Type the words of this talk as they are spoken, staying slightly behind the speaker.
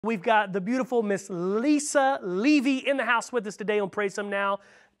We've got the beautiful Miss Leesa Levy in the house with us today on Praise Him Now.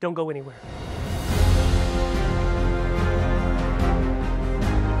 Don't go anywhere.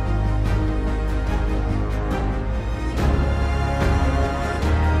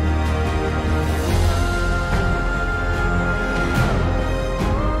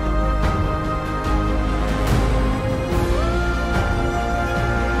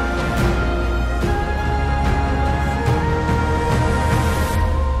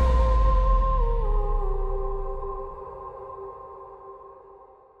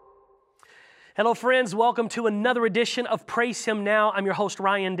 Hello friends, welcome to another edition of Praise Him Now. I'm your host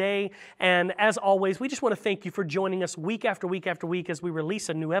Ryan Day, and as always, we just want to thank you for joining us week after week after week as we release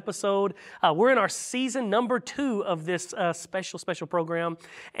a new episode. We're in our season number 2 of this special program,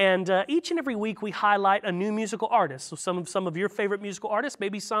 and each and every week we highlight a new musical artist. So some of your favorite musical artists,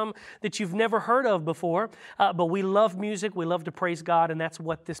 maybe some that you've never heard of before, but we love music, we love to praise God, and that's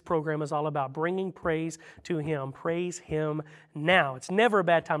what this program is all about, bringing praise to Him. Praise Him now. It's never a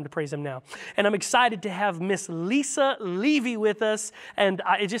bad time to praise Him now. And I'm excited to have Miss Leesa Levy with us, and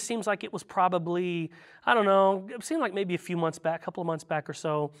it just seems like it was probably, I don't know, it seemed like maybe a few months back, a couple of months back or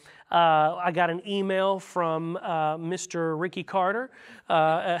so, I got an email from Mr. Ricky Carter,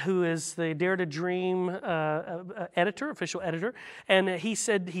 who is the Dare to Dream official editor, and he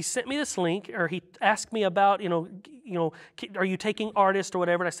said he sent me this link, or he asked me about, are you taking artists or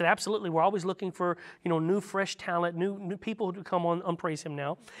whatever? And I said, absolutely. We're always looking for, new, fresh talent, new people to come on Praise Him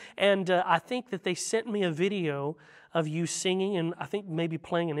Now. And I think that they sent me a video of you singing and I think maybe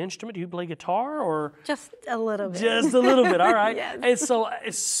playing an instrument. Do you play guitar or? Just a little bit. Just a little bit, all right. Yes. And so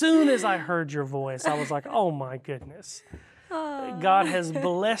as soon as I heard your voice, I was like, oh my goodness. God has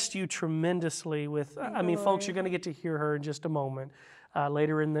blessed you tremendously with, folks, you're going to get to hear her in just a moment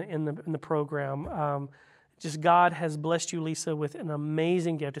later in the program. Just God has blessed you, Leesa, with an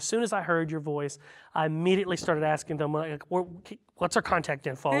amazing gift. As soon as I heard your voice, I immediately started asking them, what's our contact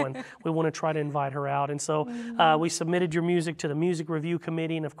info? And we want to try to invite her out. And so we submitted your music to the music review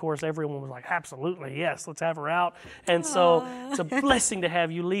committee. And of course, everyone was like, absolutely, yes, let's have her out. And so it's a blessing to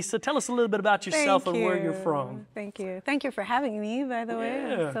have you, Leesa. Tell us a little bit about yourself and where you're from. Thank you. Thank you for having me, by the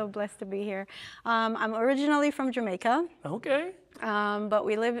way. I'm so blessed to be here. I'm originally from Jamaica. Okay. But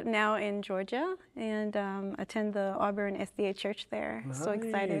we live now in Georgia and attend the Auburn SDA Church there. Nice. So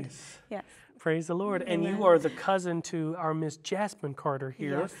excited. Yes. Praise the Lord. Amen. And you are the cousin to our Miss Jasmine Carter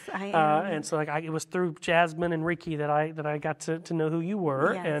here. Yes, I am. And so it was through Jasmine and Ricky that I got to know who you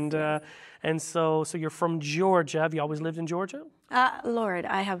were. Yes, and so you're from Georgia. Have you always lived in Georgia? Lord,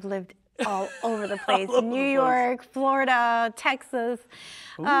 I have lived all over the place. New York, Florida, Texas,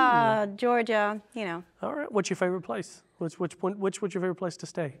 Georgia, All right. What's your favorite place? Which was your favorite place to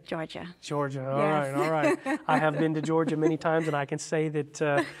stay? Georgia. Georgia. All right. I have been to Georgia many times, and I can say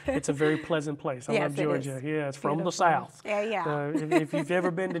that it's a very pleasant place. I love Georgia. Yeah, it's from the South. Yeah. If you've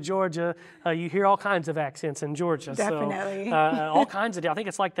ever been to Georgia, you hear all kinds of accents in Georgia. Definitely. So, all kinds of. I think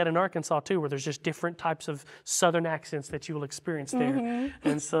it's like that in Arkansas too, where there's just different types of Southern accents that you will experience there. Mm-hmm.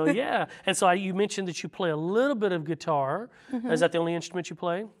 And so you mentioned that you play a little bit of guitar. Mm-hmm. Is that the only instrument you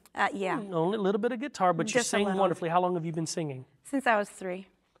play? Yeah. Only a little bit of guitar, but you sing wonderfully. How long have you been singing? Since I was 3.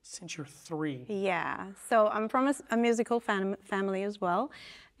 Since you're 3. Yeah. So I'm from a musical family as well.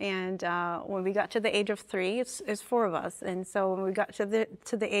 And when we got to the age of 3, it's 4 of us. And so when we got to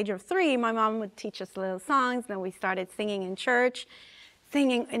the age of 3, my mom would teach us little songs. Then we started singing in church,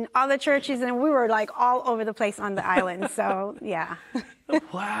 singing in other churches, and we were like all over the place on the island. So yeah.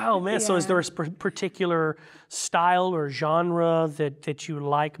 Wow, man. Yeah. So is there a particular style or genre that you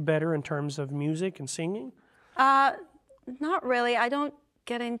like better in terms of music and singing? Not really. I don't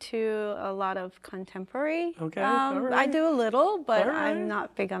get into a lot of contemporary. Okay, all right. I do a little, but I'm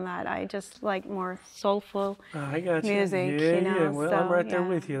not big on that. I just like more soulful music. Yeah. Well, I'm right there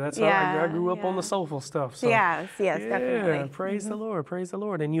with you. That's how I grew up on the soulful stuff. So. Yes, definitely. Praise the Lord, praise the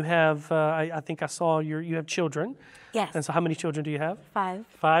Lord. And you have, I think I saw you have children. Yes. And so how many children do you have? 5.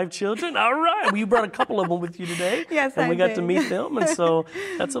 5 children? All right. Well, you brought a couple of them with you today. Yes, and we got to meet them. And so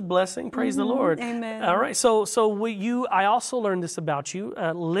that's a blessing. Praise the Lord. Amen. All right. So I also learned this about you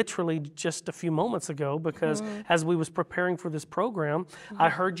literally just a few moments ago because as we was preparing for this program, I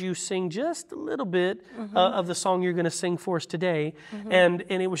heard you sing just a little bit of the song you're going to sing for us today. And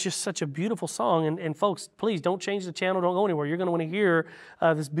it was just such a beautiful song. And folks, please don't change the channel. Don't go anywhere. You're going to want to hear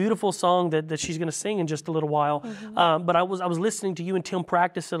this beautiful song that she's going to sing in just a little while. But I was listening to you and Tim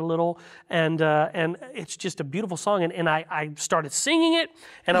practice it a little, and it's just a beautiful song. And I started singing it,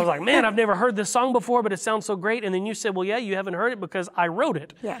 and I was like, man, I've never heard this song before, but it sounds so great. And then you said, well, yeah, you haven't heard it because I wrote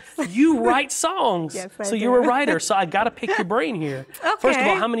it. Yes. You write songs. Yes, I so do. you're a writer. So I got to pick your brain here. Okay. First of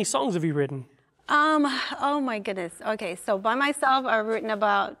all, how many songs have you written? Oh my goodness. Okay, so by myself, I've written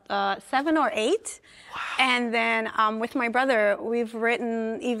about 7 or 8. Wow. And then with my brother, we've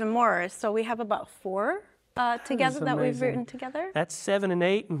written even more. So we have about 4 together that we've written together. That's 7 and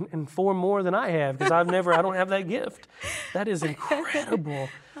 8 and 4 more than I have, because I don't have that gift. That is incredible.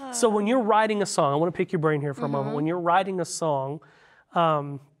 So when you're writing a song, I want to pick your brain here for a moment. When you're writing a song,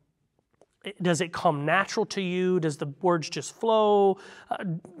 does it come natural to you? Does the words just flow?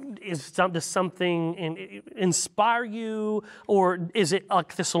 Does something inspire you? Or is it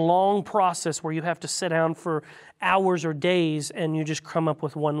like this long process where you have to sit down for hours or days and you just come up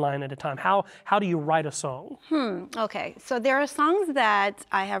with one line at a time? How do you write a song? Okay, so there are songs that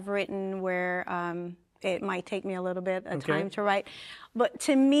I have written where it might take me a little bit of time to write. But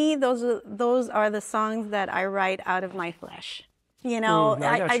to me, those are the songs that I write out of my flesh. You know,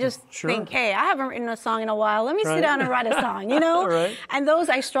 I just think, hey, I haven't written a song in a while. Let me sit down and write a song, you know? Right. And those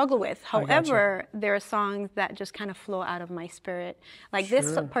I struggle with. However, there are songs that just kind of flow out of my spirit. Like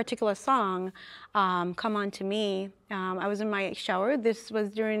this particular song, Come On To Me, I was in my shower. This was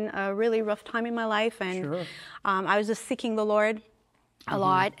during a really rough time in my life. And I was just seeking the Lord a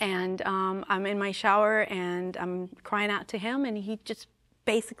lot. And I'm in my shower and I'm crying out to him. And he just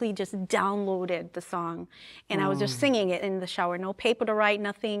basically just downloaded the song, and I was just singing it in the shower, no paper to write,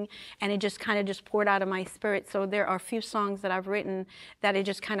 nothing, and it just kind of just poured out of my spirit. So there are a few songs that I've written that it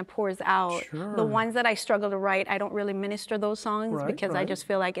just kind of pours out. The ones that I struggle to write, I don't really minister those songs because I just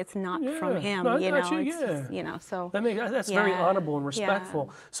feel like it's not from him, you know. Just, you know, so that's very honorable and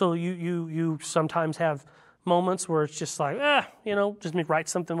respectful. So you sometimes have moments where it's just like, you know, just write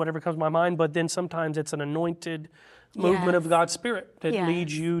something, whatever comes to my mind, but then sometimes it's an anointed movement of God's Spirit that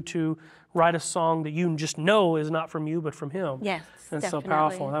leads you to write a song that you just know is not from you but from Him. Yes, That's so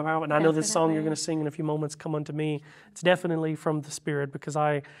powerful. And I know this song you're going to sing in a few moments, Come Unto Me, it's definitely from the Spirit, because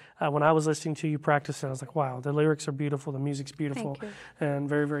when I was listening to you practice it, I was like, wow, the lyrics are beautiful, the music's beautiful, and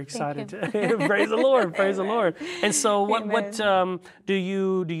very, very excited. Praise the Lord, praise the Lord. And so what do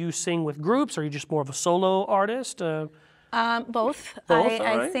you sing with groups, or are you just more of a solo artist? Both.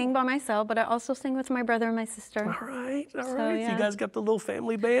 I sing by myself, but I also sing with my brother and my sister. All right. So, So you guys got the little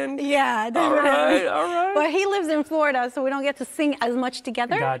family band? Yeah. All right. But he lives in Florida, so we don't get to sing as much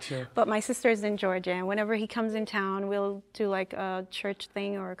together. Gotcha. But my sister's in Georgia, and whenever he comes in town, we'll do like a church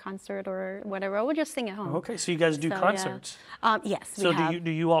thing or a concert or whatever. We'll just sing at home. Okay, so you guys do concerts? Yes, So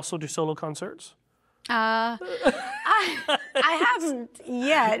do you also do solo concerts? I haven't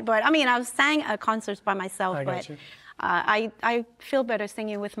yet, but I mean, I've sang at concerts by myself, but I feel better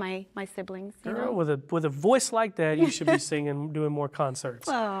singing with my siblings. You know? With a voice like that, you should be singing, doing more concerts.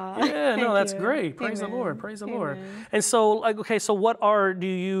 That's great. Praise the Lord. Praise the Lord. And so, so do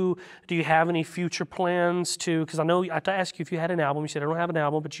you have any future plans to? Because I know I have to ask you if you had an album. You said I don't have an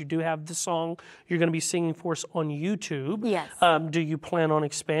album, but you do have the song you're going to be singing for us on YouTube. Yes. Do you plan on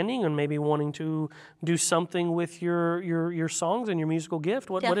expanding and maybe wanting to do something with your songs and your musical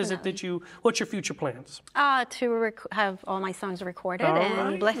gift? What is it that what's your future plans? To have all my songs recorded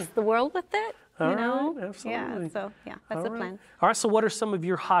and bless the world with it. You know? Absolutely. Yeah, so that's the plan. All right, so what are some of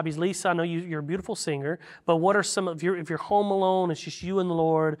your hobbies? Leesa, I know you're a beautiful singer, but what are some of if you're home alone, it's just you and the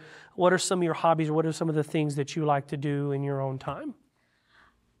Lord, what are some of your hobbies, or what are some of the things that you like to do in your own time?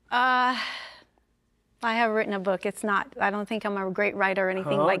 I have written a book. I don't think I'm a great writer or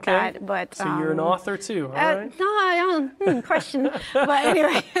anything like that. But so you're an author too, all right? No, I don't question. But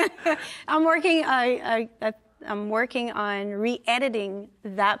anyway, I'm working on re-editing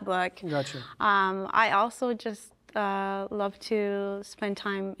that book. Gotcha. I also just love to spend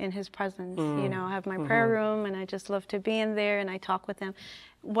time in His presence. You know, I have my prayer room, and I just love to be in there, and I talk with Him.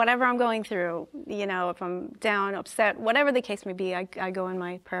 Whatever I'm going through, you know, if I'm down, upset, whatever the case may be, I go in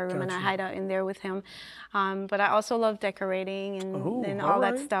my prayer room and I hide out in there with Him. But I also love decorating and all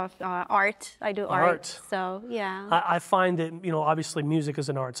that stuff. Art, I do art. So, yeah. I find that, you know, obviously music is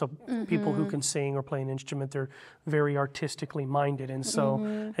an art. So people who can sing or play an instrument, they're very artistically minded. And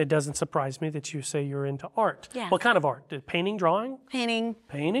so it doesn't surprise me that you say you're into art. Yeah. What kind of art? Painting, drawing? Painting.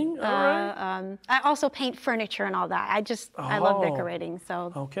 Painting? All right. I also paint furniture and all that. I love decorating.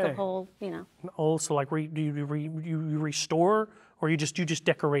 So the whole, you know. Oh, so like do you restore, or you just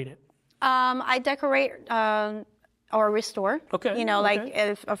decorate it? I decorate or restore. Okay. You know, like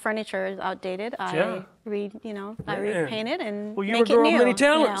if a furniture is outdated, I repaint it and well, you're make a girl it new. of many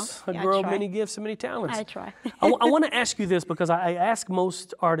talents. You know? A girl of many gifts and many talents. I try. I want to ask you this, because I ask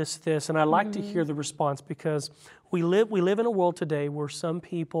most artists this, and I like to hear the response, because we live in a world today where some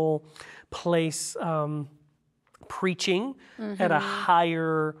people place preaching at a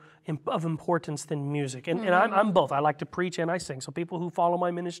higher of importance than music. And I'm both. I like to preach and I sing. So people who follow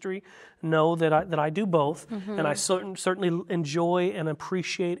my ministry know that I do both. And I certainly enjoy and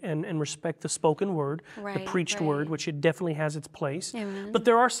appreciate and respect the spoken word, the preached word, which it definitely has its place. Amen. But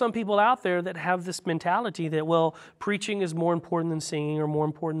there are some people out there that have this mentality that, well, preaching is more important than singing or more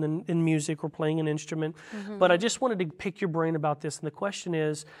important than music or playing an instrument. But I just wanted to pick your brain about this. And the question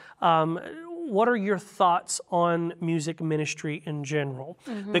is, what are your thoughts on music ministry in general?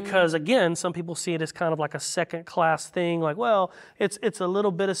 Because again, some people see it as kind of like a second-class thing, like, well, it's a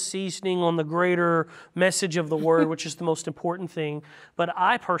little bit of seasoning on the greater message of the word, which is the most important thing. But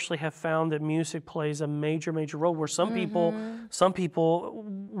I personally have found that music plays a major, major role where some people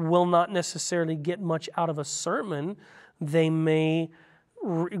will not necessarily get much out of a sermon. They may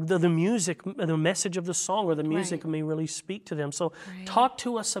the music, the message of the song or the music may really speak to them. So talk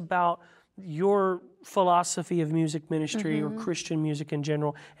to us about your philosophy of music ministry or Christian music in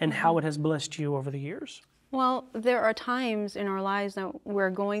general and how it has blessed you over the years. Well, there are times in our lives that we're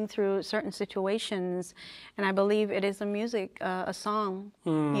going through certain situations, and I believe it is the music, a song.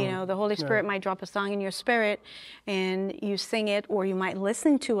 You know, the Holy Spirit might drop a song in your spirit, and you sing it, or you might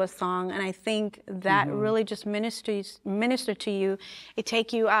listen to a song, and I think that really just minister to you. It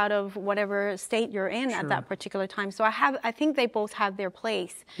take you out of whatever state you're in at that particular time. So I think they both have their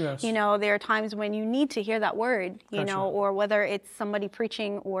place. Yes. You know, there are times when you need to hear that word, you know, or whether it's somebody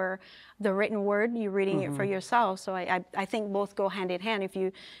preaching or the written word, you're reading it for yourself. So I think both go hand in hand. If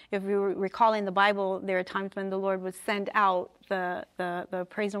you recall in the Bible, there are times when the Lord would send out the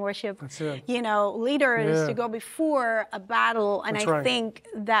praise and worship, you know, leaders to go before a battle, and I think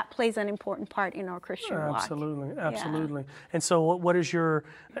that plays an important part in our Christian walk. Absolutely. And so, what is do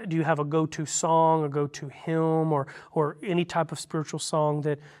you have a go-to song, a go-to hymn, or any type of spiritual song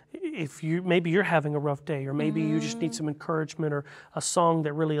that, if maybe you're having a rough day, or maybe you just need some encouragement, or a song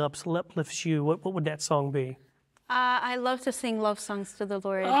that really uplifts you, what would that song be? I love to sing love songs to the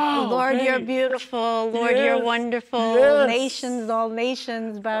Lord. Lord, you're beautiful. Lord, you're wonderful. Nations, all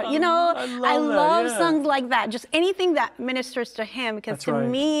nations. But, you know, I love songs like that. Just anything that ministers to Him. Because to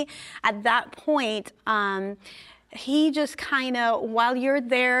me, at that point, He just kind of, while you're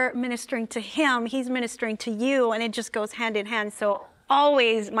there ministering to Him, He's ministering to you. And it just goes hand in hand. So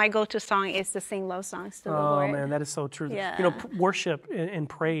always my go-to song is to sing love songs to the Lord. Oh, man, that is so true. You know, worship and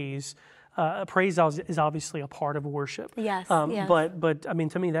praise. Praise is obviously a part of worship. Yes. But I mean,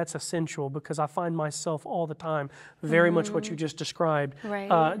 to me, that's essential, because I find myself all the time very much what you just described.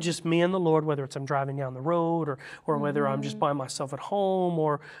 Just me and the Lord, whether it's I'm driving down the road, or whether I'm just by myself at home,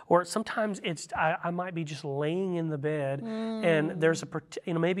 or sometimes I might be just laying in the bed and there's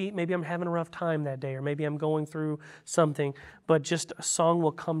maybe I'm having a rough time that day, or maybe I'm going through something, but just a song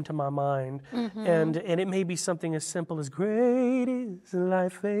will come to my mind, and it may be something as simple as "Great is Thy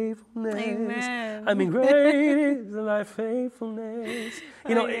faithfulness." Amen. I mean, great is Thy faithfulness.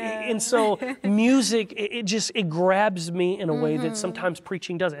 You know, and so music, it grabs me in a way that sometimes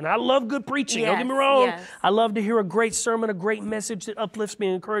preaching doesn't. And I love good preaching. Don't get me wrong. I love to hear a great sermon, a great message that uplifts me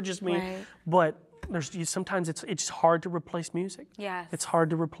and encourages me. But sometimes it's hard to replace music. It's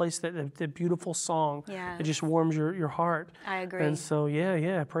hard to replace the beautiful song that just warms your heart. I agree. And so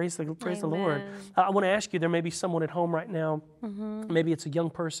praise the Lord. I want to ask you, there may be someone at home right now. Maybe it's a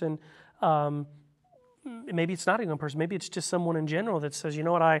young person. Maybe it's not a young person. Maybe it's just someone in general that says, you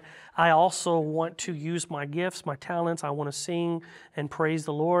know what, I also want to use my gifts, my talents. I want to sing and praise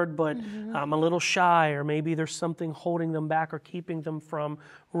the Lord, but I'm a little shy, or maybe there's something holding them back or keeping them from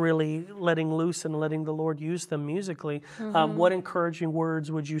really letting loose and letting the Lord use them musically. What encouraging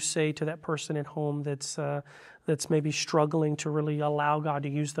words would you say to that person at home that's maybe struggling to really allow God to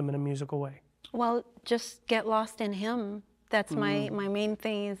use them in a musical way? Well, just get lost in Him. That's my main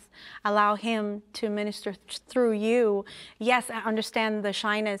thing, is allow Him to minister through you. Yes, I understand the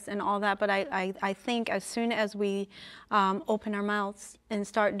shyness and all that, but I think as soon as we open our mouths and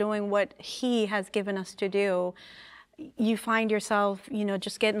start doing what He has given us to do, you find yourself, you know,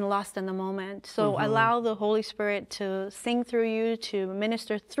 just getting lost in the moment. So allow the Holy Spirit to sing through you, to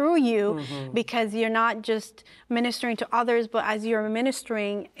minister through you, because you're not just ministering to others, but as you're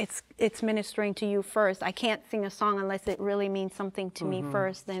ministering, it's ministering to you first. I can't sing a song unless it really means something to me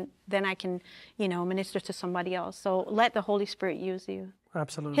first. Then I can, you know, minister to somebody else. So let the Holy Spirit use you.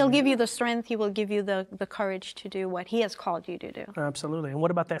 Absolutely. He'll give you the strength. He will give you the courage to do what He has called you to do. Absolutely. And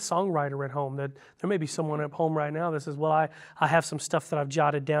what about that songwriter at home? That there may be someone at home right now that says, well, I have some stuff that I've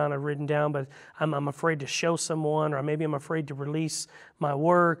jotted down, I've written down, but I'm afraid to show someone, or maybe I'm afraid to release my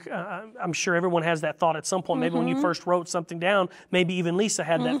work. I'm sure everyone has that thought at some point. Maybe when you first wrote something down, maybe even Leesa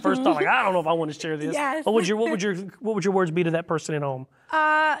had that first thought, like, I don't know if I want to share this. Yes. What would your words be to that person at home?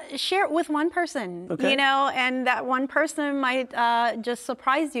 Share it with one person, you know, and that one person might just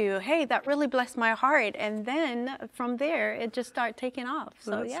surprise you. Hey, that really blessed my heart, and then from there it just start taking off.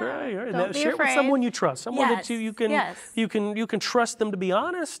 So That's yeah, right. don't be Share it with afraid. someone you trust, someone Yes. that you can trust them to be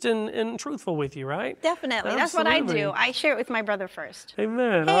honest and truthful with you, right? Definitely, that's what I do. I share it with my brother first.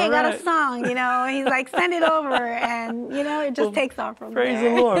 Amen. Hey, All I got right. a song, you know. He's like, send it over, and you know, it just takes off from there. Praise the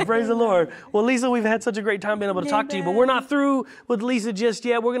Lord. Praise the Lord. Well, Leesa, we've had such a great time being able to talk to you, but we're not through with Leesa just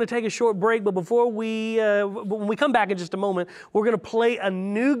yet. We're going to take a short break, but before when we come back in just a moment, we're going to play a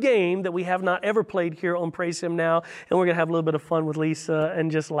new game that we have not ever played here on Praise Him Now, and we're going to have a little bit of fun with Leesa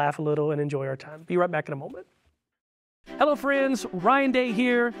and just laugh a little and enjoy our time. Be right back in a moment. Hello friends, Ryan Day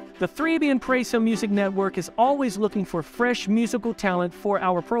here. The 3ABN Praise Him Music Network is always looking for fresh musical talent for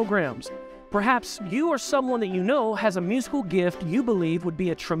our programs. Perhaps you or someone that you know has a musical gift you believe would be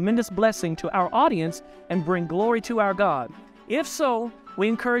a tremendous blessing to our audience and bring glory to our God. If so, we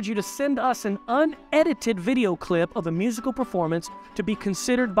encourage you to send us an unedited video clip of a musical performance to be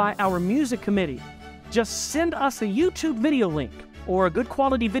considered by our music committee. Just send us a YouTube video link or a good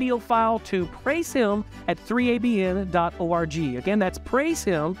quality video file to praisehim@3abn.org. Again, that's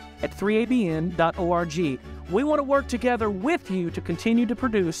praisehim@3abn.org. We want to work together with you to continue to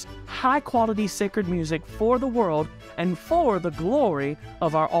produce high-quality sacred music for the world and for the glory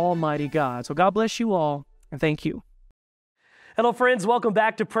of our Almighty God. So God bless you all, and thank you. Hello, friends. Welcome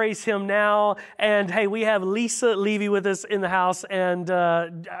back to Praise Him Now. And hey, we have Leesa Levy with us in the house, and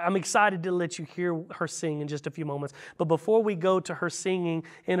I'm excited to let you hear her sing in just a few moments. But before we go to her singing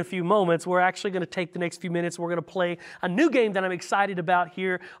in a few moments, we're actually going to take the next few minutes. We're going to play a new game that I'm excited about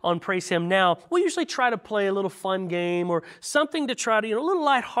here on Praise Him Now. We usually try to play a little fun game or something to try to, a little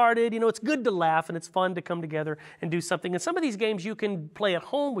lighthearted. It's good to laugh, and it's fun to come together and do something. And some of these games you can play at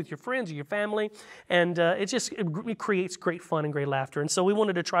home with your friends or your family, and it creates great fun and great laughter. And so we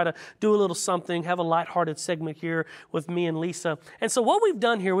wanted to try to do a little something, have a lighthearted segment here with me and Leesa. And so what we've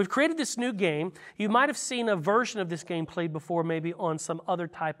done here, we've created this new game. You might have seen a version of this game played before, maybe on some other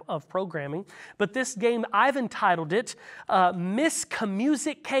type of programming. But this game, I've entitled it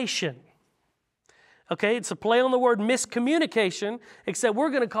Miscommunication. Okay, it's a play on the word miscommunication, except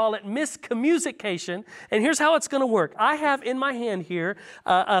we're going to call it miscommunication. And here's how it's going to work. I have in my hand here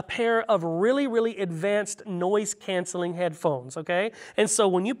a pair of really, really advanced noise-canceling headphones, okay? And so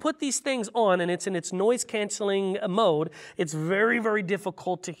when you put these things on and it's in its noise-canceling mode, it's very, very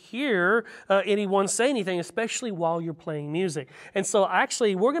difficult to hear anyone say anything, especially while you're playing music. And so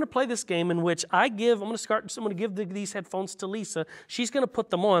actually, we're going to play this game in which I'm going to give these headphones to Leesa. She's going to put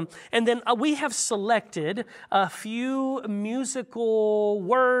them on. And then we have selected a few musical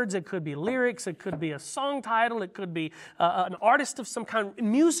words. It could be lyrics, it could be a song title, it could be an artist of some kind,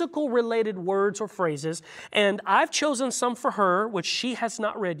 musical related words or phrases. And I've chosen some for her, which she has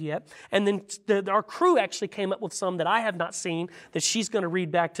not read yet. And then our crew actually came up with some that I have not seen that she's going to read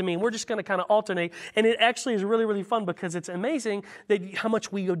back to me. And we're just going to kind of alternate. And it actually is really, really fun because it's amazing that how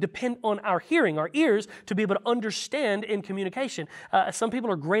much we depend on our hearing, our ears, to be able to understand in communication. Some people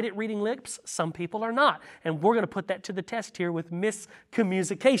are great at reading lips, some people are not. And we're going to put that to the test here with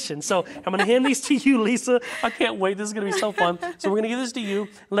miscommunication. So I'm going to hand these to you, Leesa. I can't wait. This is going to be so fun. So we're going to give this to you,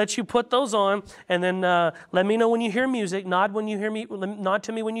 let you put those on, and then let me know when you hear music. Nod when you hear me. Nod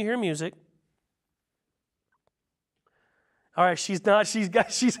to me when you hear music. All right, she's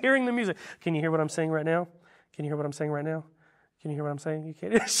hearing the music. Can you hear what I'm saying right now? Can you hear what I'm saying right now? Can you hear what I'm saying? You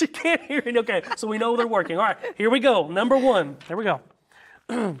can't. She can't hear it. Okay, so we know they're working. All right, here we go. Number one. There we go.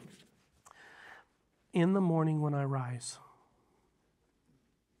 In the morning when I rise.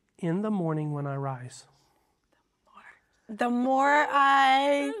 In the morning when I rise. The more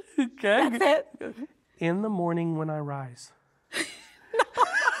I... Okay. That's it. In the morning when I rise.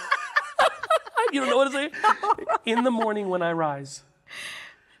 You don't know what to say? In the morning when I rise.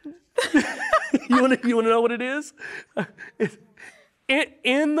 You want to know what it is?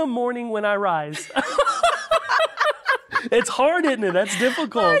 In the morning when I rise. It's hard, isn't it? That's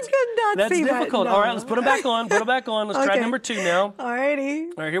difficult. I could not That's see difficult. that. No. All right, let's put them back on. Put them back on. Let's try Okay. number two now. All righty.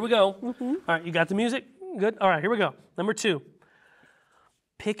 All right, here we go. All right, you got the music? Good? All right, here we go. Number two.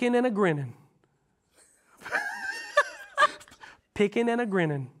 Picking and a grinning. Picking and a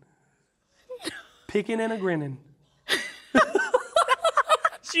grinning. Picking and a grinning.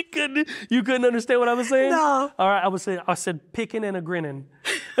 You couldn't understand what I was saying? No. All right, I said picking and a grinning.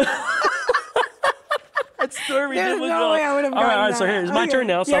 That's the story. There's no way I would have gotten all right, so that. here's my turn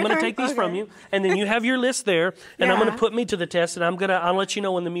now. So Your I'm going to turn? take these from you, and then you have your list there, and I'm going to put me to the test, and I'll let you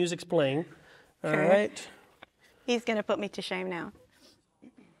know when the music's playing. All right. He's going to put me to shame now.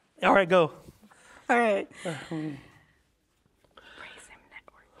 All right, go. All right. Praise Him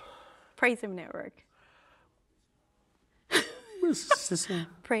Network. Praise Him Network.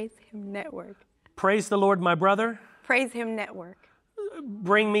 Praise Him Network. Praise the Lord, my brother. Praise Him Network.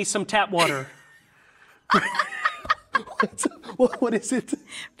 Bring me some tap water. What is it?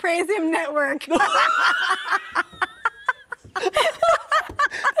 Praise Him Network. That's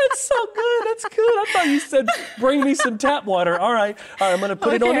so good. That's good. I thought you said bring me some tap water. All right. I'm going to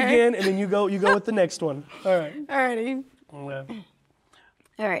put it on again, and then you go with the next one. All right. All righty. Okay.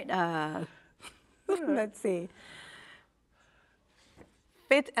 All right. Let's see.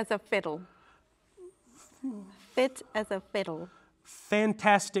 Fit as a fiddle. Fit as a fiddle.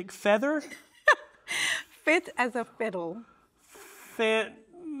 Fantastic feather. Fit as a fiddle. Say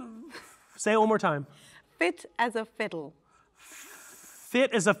it one more time. Fit as a fiddle.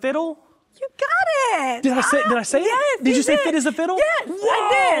 Fit as a fiddle. You got it. Did I say yes, it? Did you say fit as a fiddle? Yes, Whoa,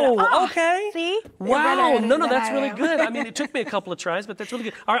 I did. Oh, okay. See? Wow. No, that's really good. I mean, it took me a couple of tries, but that's really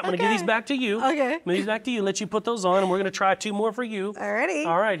good. All right, I'm going to give these back to you. Okay. I'm going to give these back to you, let you put those on, and we're going to try 2 more for you. Alrighty.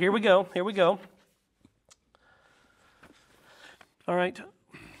 All right, here we go. Here we go. All right.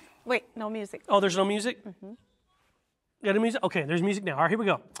 Wait, no music. Oh, there's no music? Mm-hmm. Got a music? Okay, there's music now. All right, here we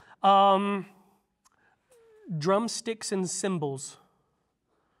go. Drumsticks and cymbals.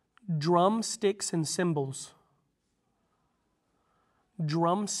 Drumsticks and cymbals.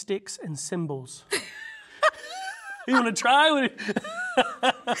 Drumsticks and cymbals. You want to try?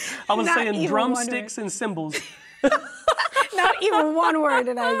 I was saying drumsticks and cymbals. Not even one word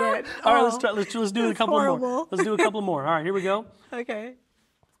did I get. All right, let's try. Let's do a couple more. Let's do a couple more. All right, here we go. Okay.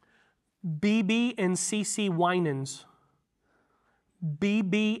 BB and CC Winans.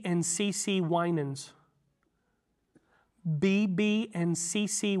 BB and CC Winans. BB and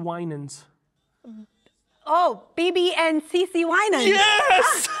CC Winans. Oh, BB and CC Winans.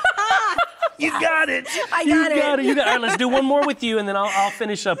 Yes! You got it. I got it. You got it. All right, let's do one more with you, and then I'll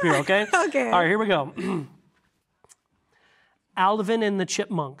finish up here, okay? Okay. All right, here we go. Alvin and the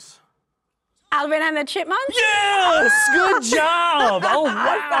Chipmunks. Alvin and the Chipmunks? Yes! Good job! Oh,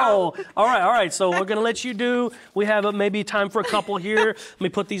 wow! All right, so we're going to let you do, we have maybe time for a couple here. Let me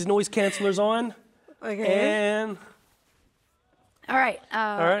put these noise cancelers on. Okay. And... All right.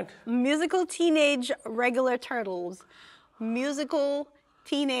 All right. Musical teenage regular turtles. Musical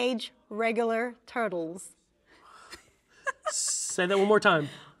teenage regular turtles. Say that one more time.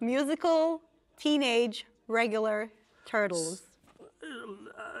 Musical teenage regular turtles.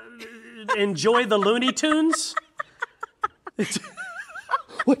 Enjoy the Looney Tunes?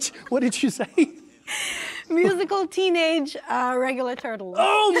 What did you say? Musical teenage regular turtles.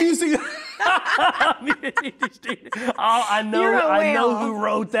 Oh, music. Oh, I know who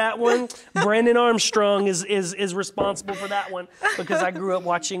wrote that one. Brandon Armstrong is responsible for that one because I grew up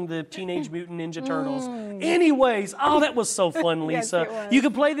watching the Teenage Mutant Ninja Turtles. Anyways, that was so fun, Leesa. Yes, it was. You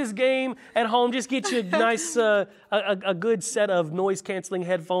can play this game at home. Just get you a nice, a good set of noise-canceling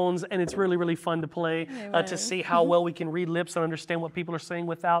headphones, and it's really, really fun to play to see how well we can read lips and understand what people are saying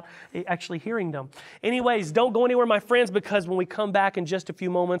without actually hearing them. Anyways, don't go anywhere, my friends, because when we come back in just a few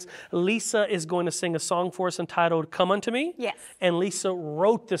moments, Leesa is going to sing a song for us entitled Come Unto Me. Yes. And Leesa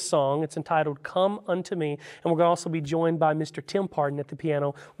wrote this song. It's entitled Come Unto Me. And we're going to also be joined by Mr. Tim Pardon at the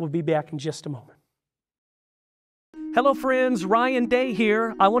piano. We'll be back in just a moment. Hello friends, Ryan Day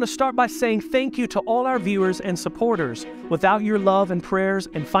here. I want to start by saying thank you to all our viewers and supporters. Without your love and prayers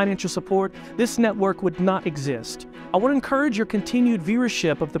and financial support, this network would not exist. I want to encourage your continued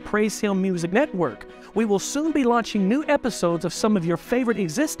viewership of the Praise Him Music Network. We will soon be launching new episodes of some of your favorite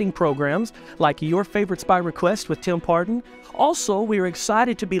existing programs, like Your Favorites by Request with Tim Pardon. Also, we are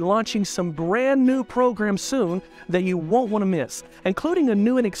excited to be launching some brand new programs soon that you won't want to miss, including a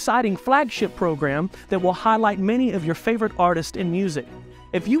new and exciting flagship program that will highlight many of your favorite artists in music.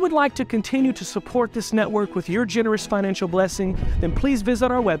 If you would like to continue to support this network with your generous financial blessing, then please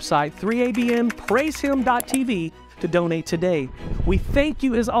visit our website, 3abnpraisehim.tv, to donate today. We thank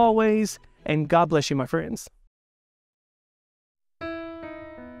you as always, and God bless you, my friends.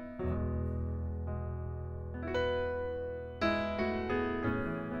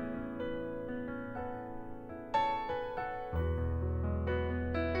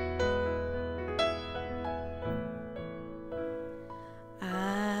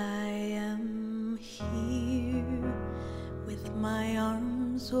 I am here with my arms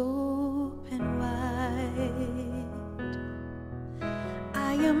arms open wide.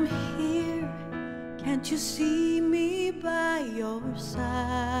 I am here, can't you see me by your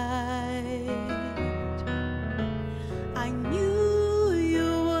side? I knew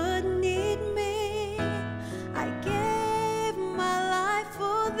you would need me, I gave my life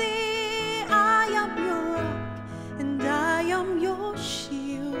for thee. I am your rock and I am your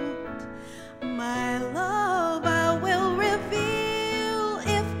shield. My love I will reveal.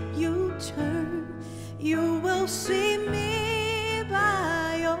 If you turn, you will see me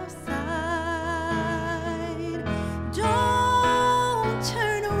by your side. Don't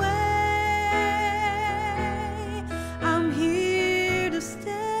turn away, I'm here to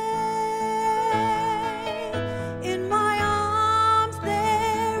stay. In my arms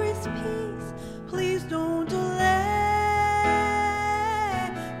there is peace, please don't delay.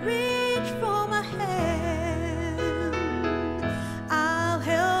 Reach for my hand, I'll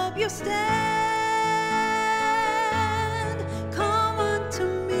help you stand. Come unto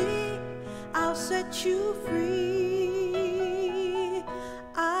me, I'll set you free.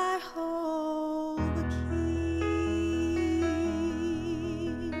 I hold the key.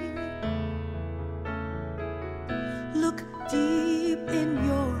 Look deep in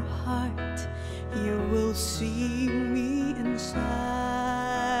your heart, you will see me inside.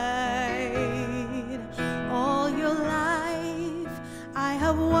 All your life I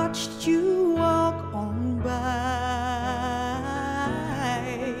have watched you walk on by.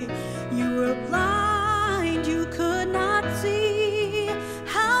 You were blind, you could not see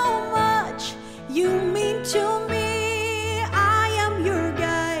how much you mean to me. I am your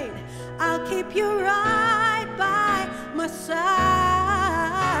guide, I'll keep you right by my side.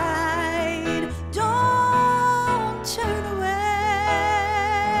 Don't turn away,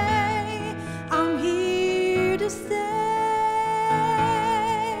 I'm here to stay.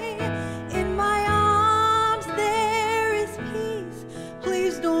 In my arms there is peace,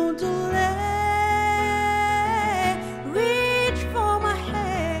 please don't delay. Reach for my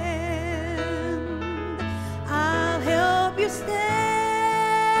hand, I'll help you stand.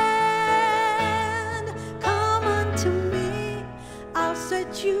 Come unto me, I'll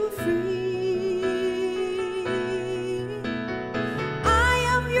set you free. I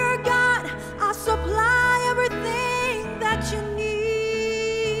am your God, I'll supply everything that you need.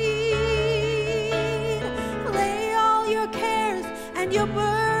 Lay all your cares and your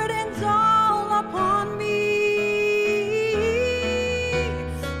burdens all upon me.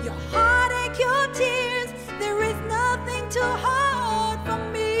 Your heartache, your tears, there is nothing too hard for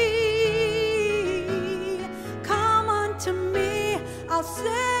me. Come unto me, I'll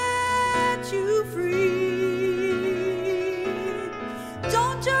set you free.